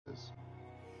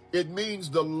It means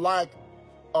the lack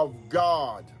of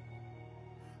God,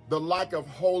 the lack of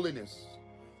holiness,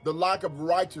 the lack of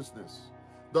righteousness,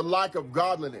 the lack of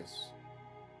godliness.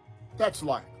 That's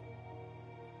lack.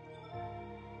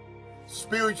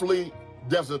 Spiritually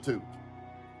destitute.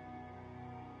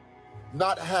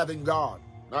 Not having God.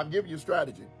 Now, I'm giving you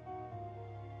strategy.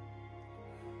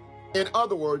 In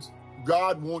other words,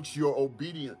 God wants your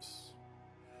obedience.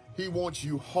 He wants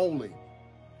you holy.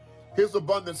 His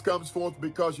abundance comes forth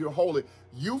because you're holy.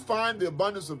 You find the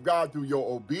abundance of God through your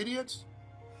obedience,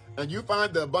 and you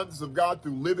find the abundance of God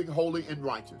through living holy and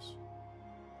righteous.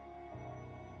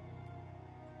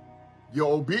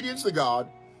 Your obedience to God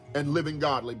and living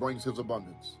godly brings his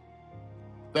abundance.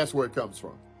 That's where it comes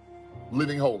from.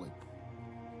 Living holy.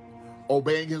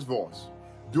 Obeying his voice.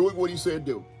 Doing what he said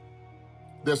do.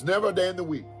 There's never a day in the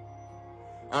week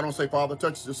I don't say, Father,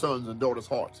 touch the sons and daughters'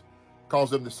 hearts. Cause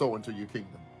them to sow into your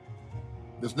kingdom.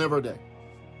 There's never a day.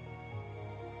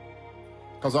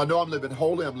 Because I know I'm living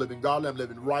holy, I'm living godly, I'm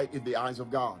living right in the eyes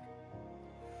of God.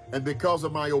 And because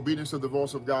of my obedience to the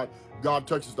voice of God, God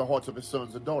touches the hearts of his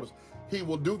sons and daughters. He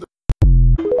will do the